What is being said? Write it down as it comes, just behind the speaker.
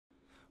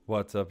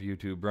What's up,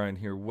 YouTube? Brian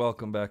here.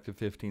 Welcome back to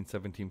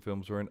 1517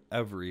 Films, where in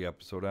every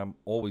episode I'm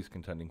always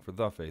contending for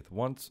the faith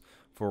once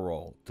for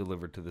all,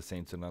 delivered to the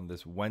saints. And on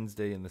this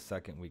Wednesday in the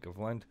second week of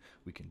Lent,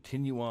 we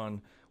continue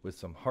on with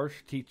some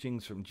harsh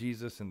teachings from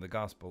Jesus in the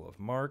Gospel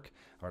of Mark,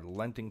 our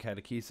Lenten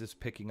Catechesis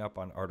picking up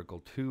on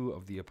Article 2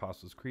 of the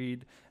Apostles'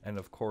 Creed, and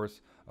of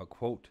course, a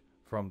quote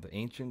from the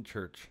ancient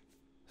church.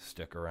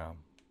 Stick around.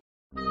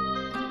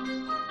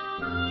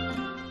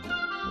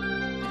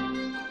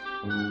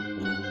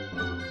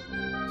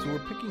 So we're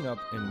picking up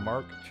in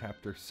Mark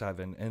chapter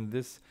 7,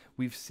 and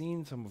we've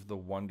seen some of the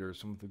wonders,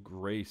 some of the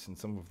grace, and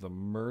some of the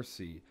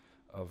mercy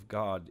of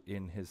God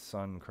in his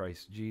Son,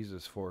 Christ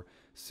Jesus, for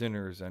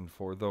sinners and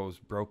for those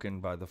broken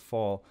by the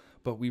fall.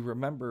 But we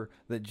remember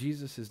that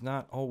Jesus is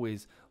not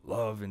always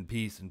love and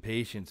peace and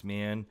patience,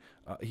 man.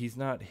 He's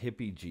not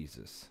hippie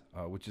Jesus,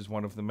 which is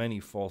one of the many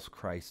false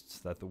Christs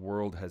that the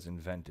world has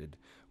invented.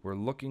 We're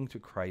looking to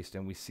Christ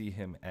and we see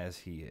him as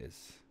he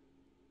is.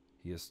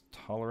 He is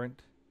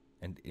tolerant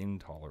and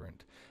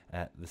intolerant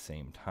at the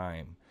same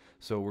time.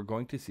 So we're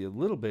going to see a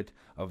little bit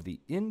of the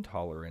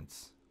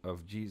intolerance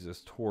of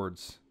Jesus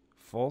towards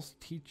false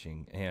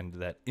teaching and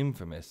that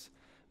infamous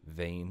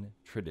vain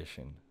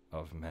tradition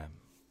of men.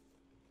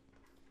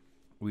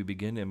 We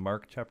begin in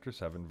Mark chapter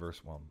 7,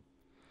 verse 1.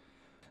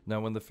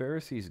 Now when the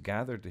Pharisees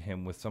gathered to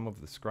him with some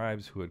of the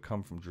scribes who had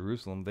come from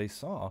Jerusalem, they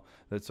saw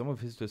that some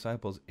of his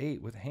disciples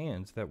ate with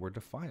hands that were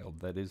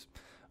defiled, that is,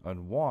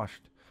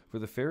 unwashed. For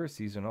the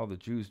Pharisees and all the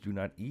Jews do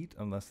not eat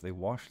unless they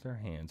wash their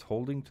hands,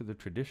 holding to the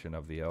tradition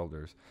of the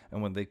elders.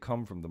 And when they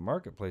come from the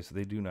marketplace,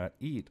 they do not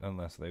eat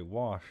unless they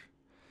wash.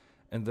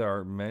 And there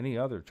are many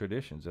other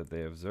traditions that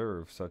they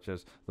observe, such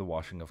as the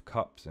washing of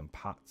cups and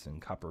pots and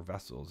copper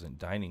vessels and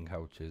dining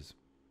couches.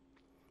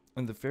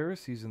 And the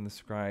Pharisees and the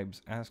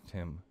scribes asked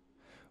him,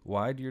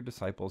 "Why do your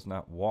disciples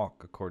not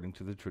walk according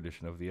to the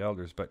tradition of the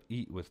elders, but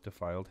eat with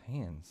defiled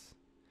hands?"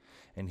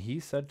 And he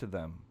said to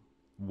them,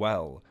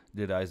 "Well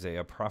did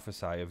Isaiah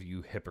prophesy of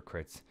you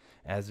hypocrites,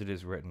 as it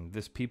is written,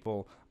 'This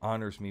people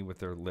honors me with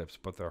their lips,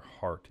 but their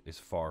heart is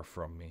far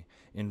from me.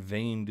 In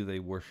vain do they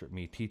worship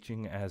me,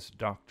 teaching as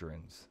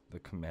doctrines the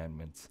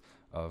commandments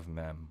of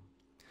men.'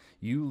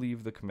 You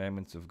leave the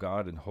commandments of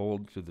God and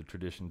hold to the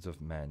traditions of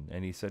men."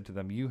 And he said to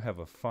them, "You have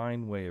a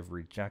fine way of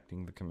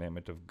rejecting the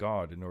commandment of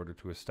God in order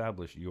to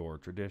establish your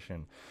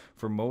tradition.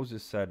 For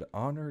Moses said,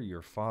 'Honor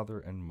your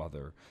father and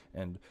mother,'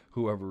 and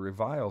whoever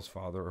reviles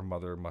father or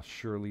mother must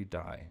surely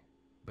die.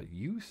 But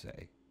you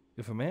say,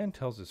 'If a man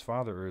tells his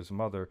father or his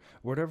mother,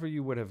 whatever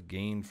you would have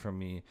gained from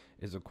me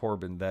is a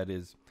korban, that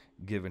is,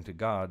 given to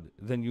God,'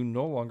 then you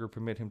no longer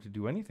permit him to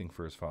do anything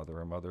for his father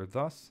or mother,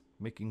 thus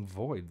making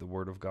void the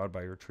word of God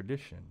by your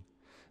tradition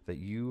that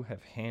you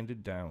have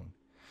handed down,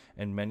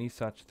 and many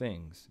such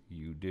things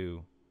you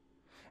do."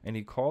 And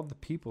he called the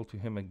people to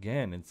him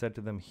again and said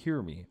to them,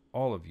 "Hear me,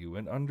 all of you,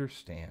 and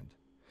understand.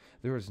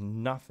 There is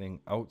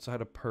nothing outside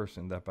a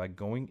person that by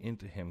going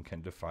into him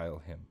can defile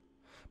him,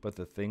 but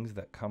the things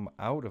that come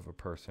out of a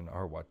person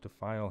are what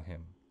defile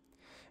him."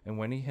 And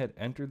when he had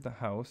entered the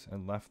house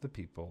and left the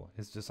people,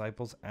 his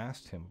disciples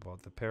asked him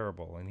about the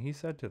parable, and he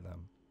said to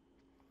them,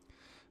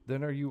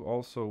 "Then are you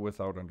also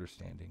without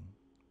understanding?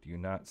 Do you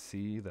not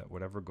see that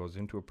whatever goes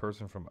into a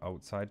person from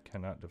outside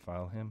cannot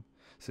defile him,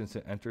 since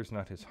it enters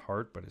not his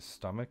heart but his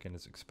stomach and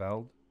is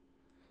expelled?"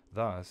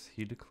 Thus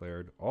he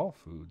declared all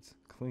foods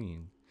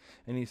clean.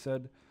 And he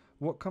said,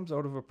 "What comes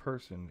out of a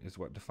person is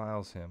what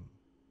defiles him.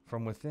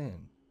 From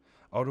within,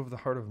 out of the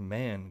heart of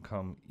man,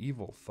 come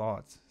evil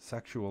thoughts,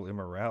 sexual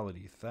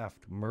immorality,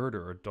 theft,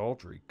 murder,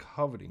 adultery,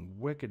 coveting,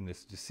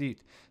 wickedness,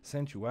 deceit,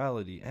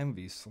 sensuality,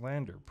 envy,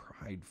 slander,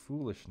 pride,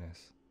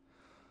 foolishness.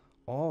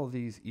 All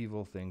these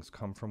evil things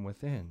come from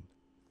within,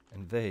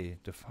 and they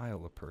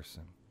defile a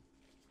person."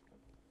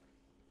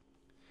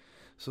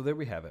 So there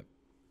we have it.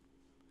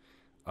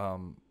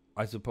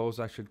 I suppose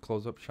I should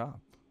close up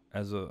shop.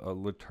 As a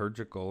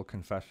liturgical,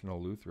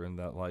 confessional Lutheran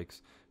that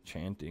likes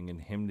chanting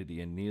and hymnody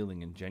and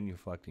kneeling and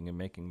genuflecting and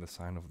making the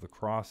sign of the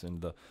cross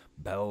and the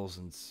bells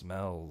and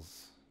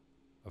smells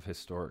of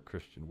historic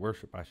Christian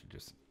worship, I should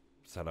just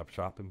set up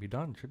shop and be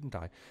done, shouldn't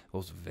I?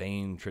 Those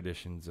vain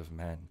traditions of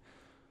men.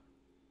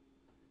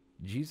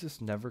 Jesus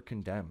never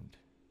condemned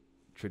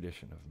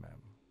tradition of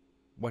men.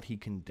 What he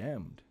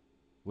condemned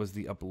was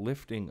the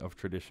uplifting of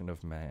tradition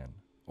of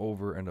man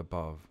over and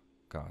above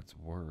God's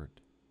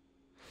word.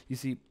 You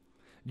see,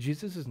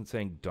 Jesus isn't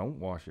saying, "Don't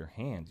wash your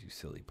hands, you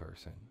silly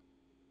person."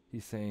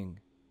 He's saying,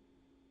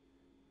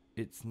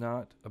 it's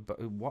not about,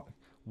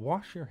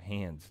 wash your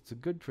hands. It's a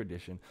good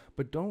tradition,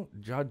 but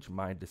don't judge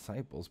my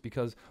disciples,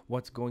 because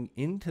what's going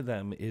into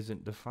them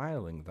isn't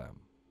defiling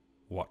them.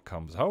 What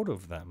comes out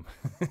of them,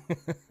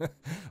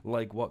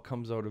 like what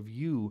comes out of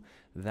you,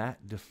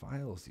 that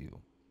defiles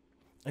you.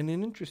 And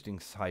an interesting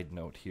side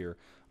note here,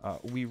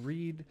 we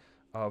read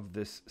of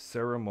this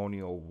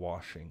ceremonial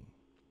washing,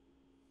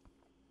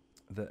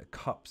 the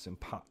cups and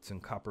pots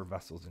and copper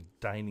vessels and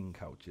dining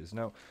couches.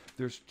 Now,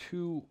 there's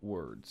two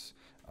words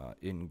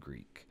in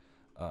Greek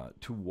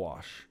to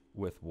wash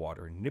with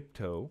water,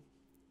 nipto,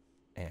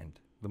 and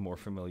the more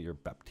familiar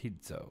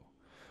baptizo.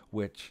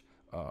 which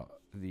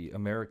the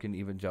American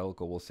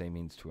evangelical will say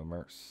means to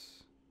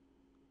immerse.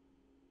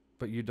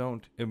 But you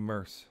don't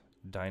immerse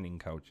dining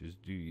couches,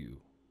 do you?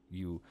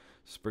 You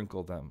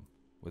sprinkle them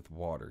with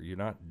water. You're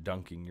not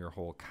dunking your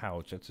whole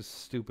couch. That's a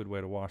stupid way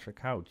to wash a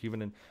couch.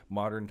 Even in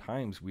modern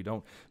times, we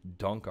don't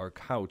dunk our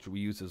couch. We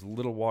use as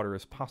little water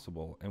as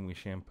possible, and we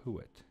shampoo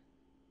it.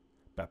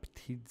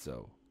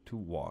 Baptizo, to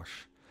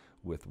wash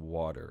with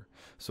water.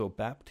 So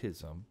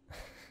baptism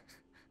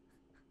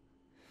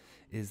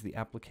is the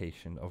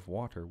application of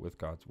water with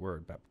God's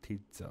word.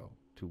 Baptizo,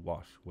 to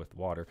wash with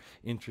water.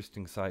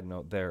 Interesting side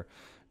note there.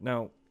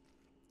 Now,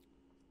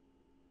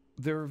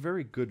 there are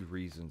very good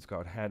reasons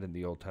God had in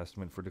the Old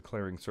Testament for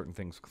declaring certain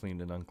things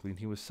clean and unclean.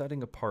 He was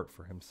setting apart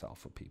for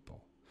himself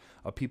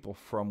a people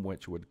from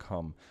which would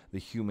come the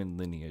human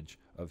lineage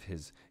of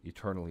his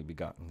eternally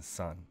begotten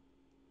Son.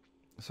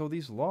 So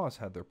these laws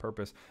had their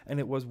purpose, and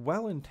it was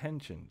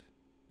well-intentioned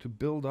to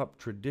build up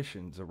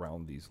traditions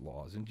around these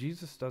laws. And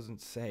Jesus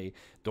doesn't say,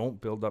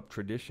 don't build up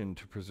tradition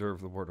to preserve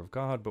the Word of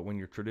God, but when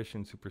your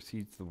tradition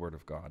supersedes the Word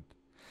of God,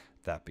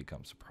 that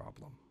becomes a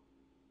problem.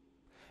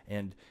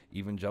 And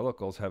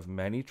evangelicals have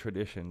many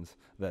traditions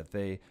that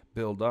they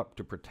build up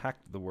to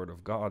protect the Word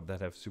of God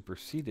that have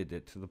superseded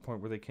it to the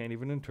point where they can't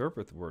even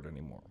interpret the Word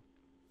anymore.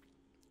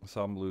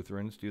 Some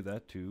Lutherans do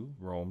that too.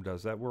 Rome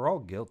does that. We're all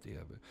guilty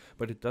of it.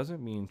 But it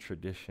doesn't mean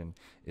tradition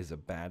is a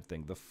bad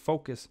thing. The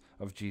focus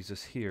of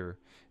Jesus here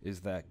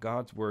is that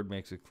God's Word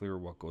makes it clear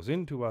what goes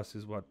into us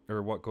is what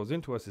goes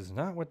into us is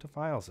not what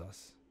defiles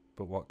us,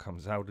 but what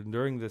comes out. And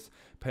during this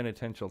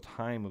penitential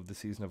time of the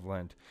season of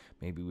Lent,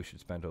 maybe we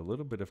should spend a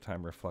little bit of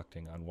time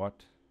reflecting on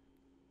what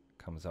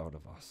comes out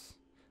of us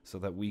so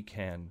that we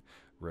can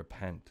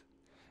repent.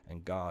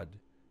 And God,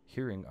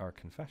 hearing our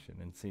confession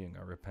and seeing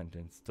our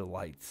repentance,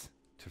 delights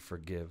to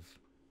forgive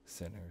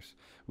sinners.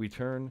 We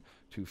turn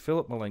to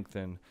Philip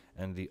Melanchthon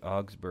and the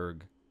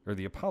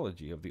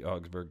apology of the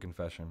Augsburg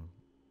Confession.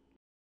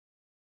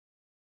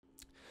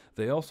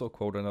 They also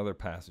quote another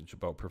passage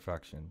about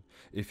perfection.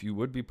 If you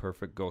would be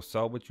perfect, go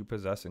sell what you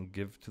possess and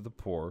give to the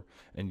poor,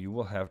 and you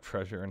will have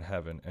treasure in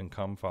heaven, and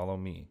come follow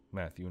me.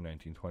 Matthew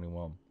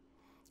 19:21.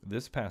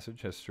 This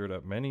passage has stirred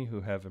up many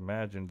who have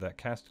imagined that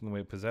casting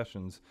away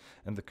possessions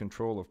and the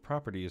control of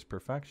property is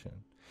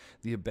perfection.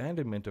 The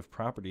abandonment of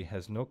property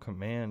has no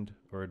command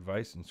or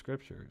advice in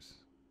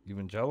scriptures.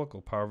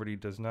 Evangelical poverty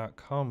does not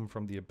come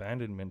from the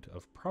abandonment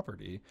of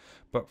property,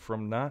 but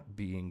from not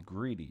being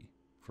greedy,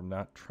 from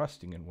not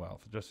trusting in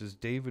wealth, just as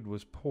David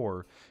was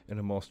poor in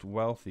a most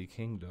wealthy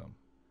kingdom.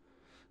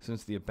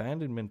 Since the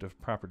abandonment of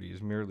property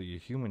is merely a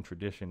human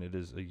tradition, it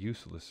is a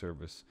useless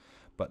service.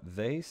 But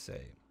they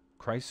say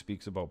Christ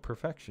speaks about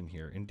perfection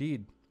here.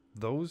 Indeed,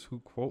 those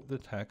who quote the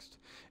text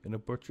in a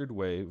butchered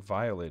way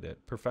violate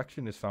it.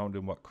 Perfection is found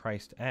in what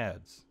Christ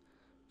adds.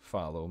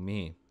 Follow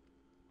me.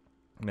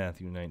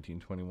 Matthew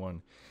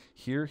 19:21.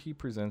 Here he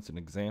presents an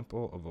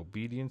example of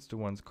obedience to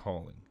one's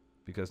calling,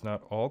 because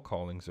not all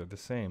callings are the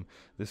same.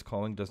 This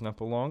calling does not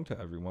belong to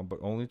everyone,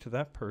 but only to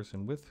that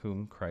person with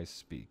whom Christ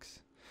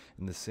speaks.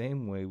 In the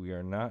same way, we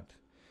are not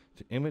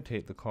to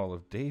imitate the call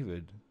of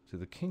David to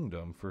the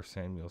kingdom, 1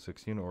 Samuel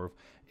 16, or of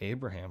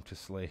Abraham to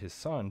slay his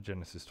son,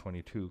 Genesis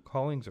 22.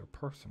 Callings are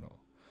personal,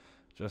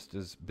 just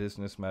as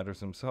business matters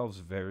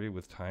themselves vary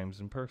with times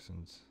and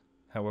persons.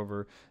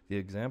 However, the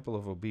example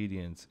of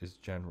obedience is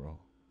general.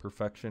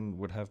 Perfection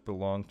would have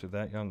belonged to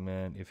that young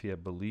man if he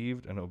had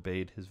believed and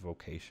obeyed his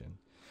vocation.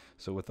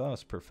 So with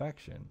us,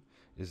 perfection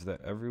is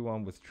that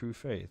everyone with true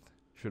faith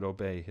should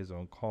obey his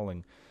own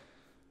calling.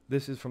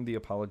 This is from the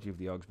Apology of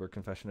the Augsburg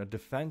Confession, a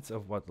defense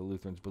of what the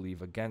Lutherans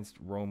believe against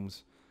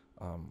Rome's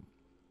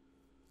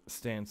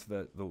stance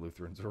that the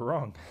Lutherans are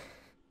wrong.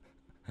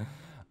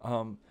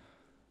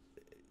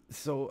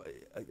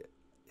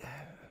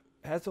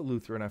 As a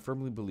Lutheran, I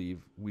firmly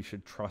believe we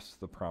should trust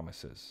the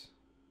promises.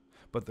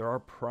 But there are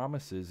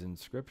promises in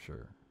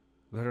Scripture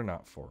that are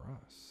not for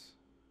us.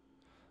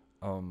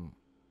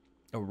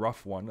 A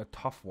rough one, a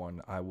tough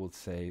one, I will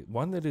say,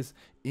 one that is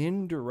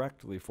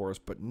indirectly for us,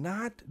 but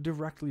not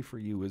directly for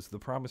you, is the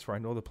promise, for I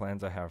know the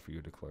plans I have for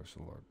you, declares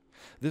the Lord.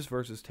 This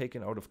verse is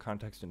taken out of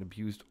context and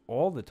abused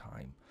all the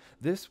time.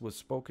 This was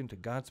spoken to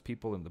God's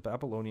people in the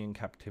Babylonian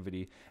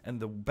captivity,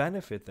 and the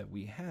benefit that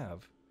we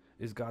have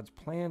is God's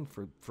plan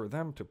for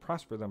them, to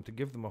prosper them, to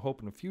give them a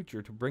hope and a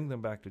future, to bring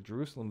them back to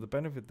Jerusalem. The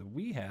benefit that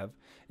we have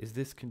is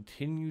this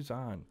continues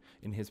on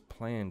in his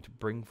plan to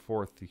bring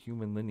forth the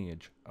human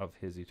lineage of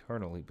his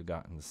eternally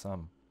begotten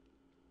Son.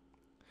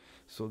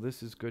 So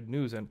this is good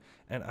news, and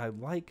I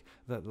like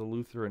that the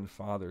Lutheran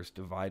fathers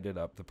divided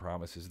up the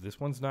promises.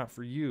 This one's not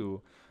for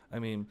you. I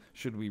mean,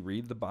 should we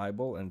read the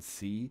Bible and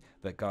see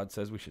that God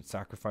says we should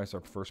sacrifice our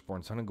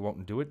firstborn son and go out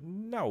and do it?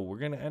 No, we're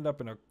going to end up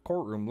in a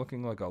courtroom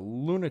looking like a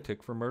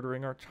lunatic for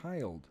murdering our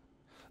child.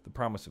 The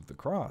promise of the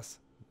cross,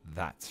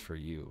 that's for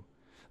you.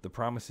 The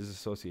promises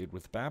associated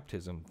with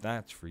baptism,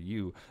 that's for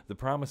you. The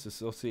promise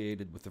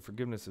associated with the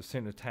forgiveness of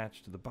sin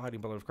attached to the body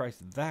and blood of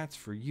Christ, that's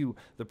for you.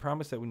 The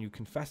promise that when you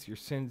confess your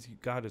sins,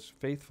 God is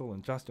faithful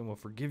and just and will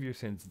forgive your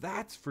sins,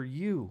 that's for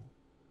you.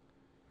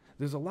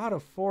 There's a lot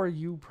of for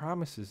you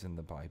promises in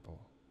the Bible,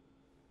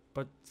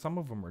 but some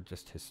of them are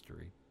just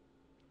history.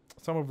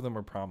 Some of them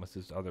are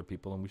promises to other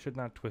people, and we should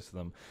not twist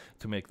them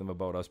to make them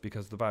about us,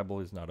 because the Bible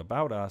is not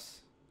about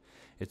us.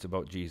 It's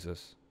about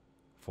Jesus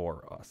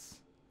for us.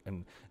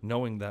 And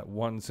knowing that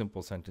one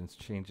simple sentence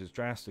changes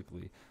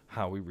drastically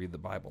how we read the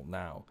Bible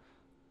now.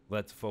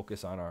 Let's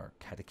focus on our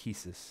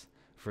catechesis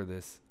for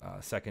this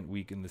second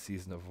week in the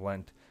season of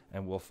Lent,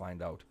 and we'll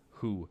find out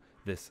who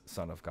this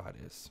Son of God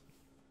is.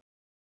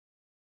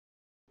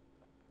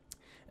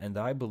 And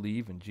I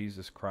believe in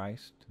Jesus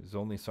Christ, his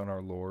only Son,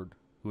 our Lord,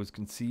 who was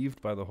conceived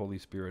by the Holy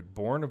Spirit,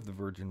 born of the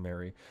Virgin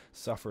Mary,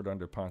 suffered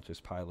under Pontius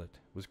Pilate,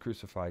 was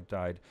crucified,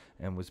 died,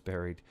 and was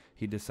buried.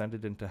 He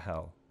descended into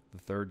hell. The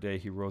third day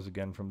he rose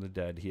again from the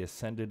dead. He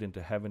ascended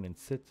into heaven and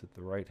sits at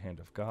the right hand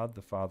of God,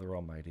 the Father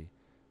Almighty.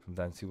 From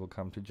thence he will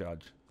come to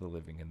judge the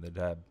living and the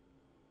dead.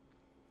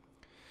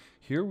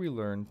 Here we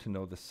learn to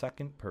know the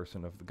second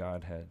person of the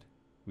Godhead.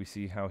 We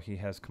see how he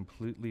has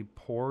completely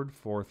poured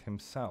forth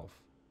himself,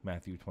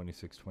 Matthew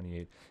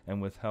 26:28,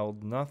 and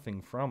withheld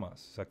nothing from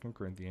us, 2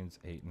 Corinthians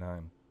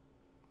 8:9.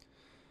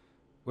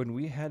 When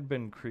we had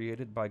been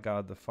created by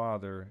God the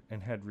Father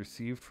and had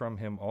received from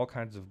him all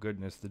kinds of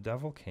goodness, the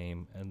devil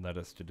came and led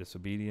us to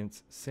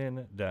disobedience,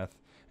 sin,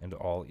 death, and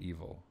all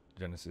evil,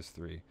 Genesis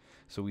 3.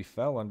 So we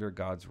fell under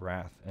God's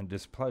wrath and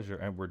displeasure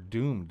and were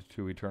doomed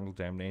to eternal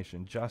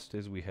damnation, just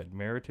as we had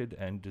merited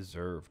and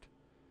deserved.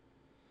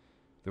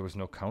 There was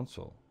no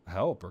counsel,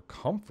 help, or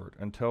comfort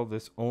until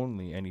this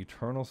only and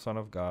eternal Son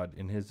of God,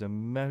 in his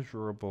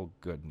immeasurable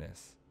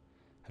goodness,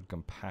 had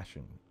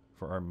compassion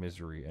for our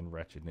misery and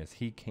wretchedness.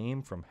 He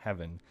came from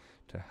heaven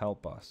to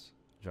help us,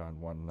 John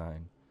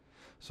 1:9.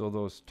 So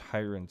those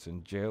tyrants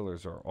and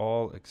jailers are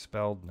all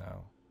expelled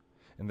now.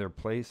 In their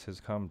place has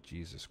come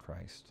Jesus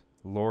Christ,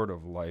 Lord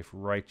of life,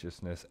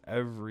 righteousness,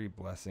 every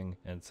blessing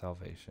and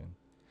salvation.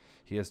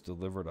 He has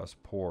delivered us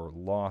poor,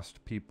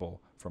 lost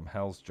people from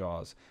hell's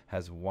jaws,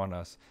 has won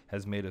us,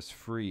 has made us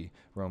free,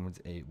 Romans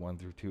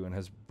 8:1-2, and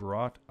has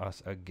brought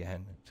us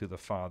again to the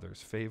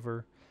Father's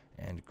favor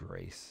and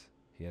grace.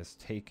 He has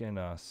taken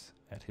us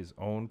at his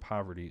own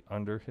poverty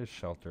under his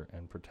shelter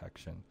and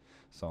protection,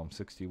 Psalm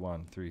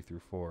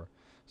 61:3-4,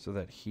 so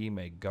that he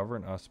may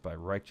govern us by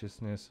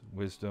righteousness,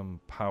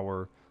 wisdom,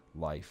 power,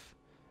 life,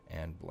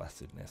 and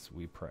blessedness,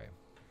 we pray.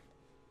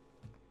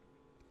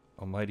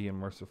 Almighty and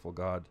merciful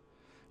God,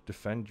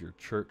 defend your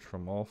church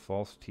from all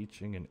false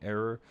teaching and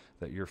error,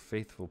 that your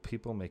faithful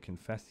people may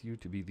confess you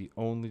to be the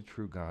only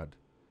true God,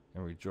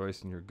 and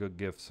rejoice in your good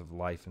gifts of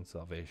life and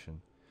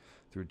salvation.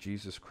 Through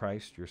Jesus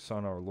Christ, your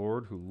Son, our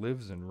Lord, who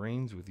lives and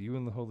reigns with you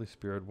in the Holy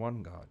Spirit,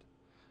 one God,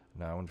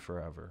 now and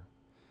forever.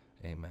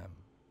 Amen.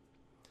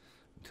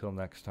 Until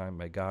next time,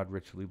 may God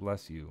richly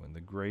bless you in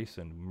the grace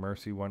and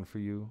mercy won for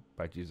you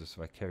by Jesus'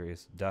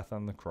 vicarious death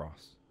on the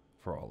cross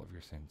for all of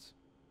your sins.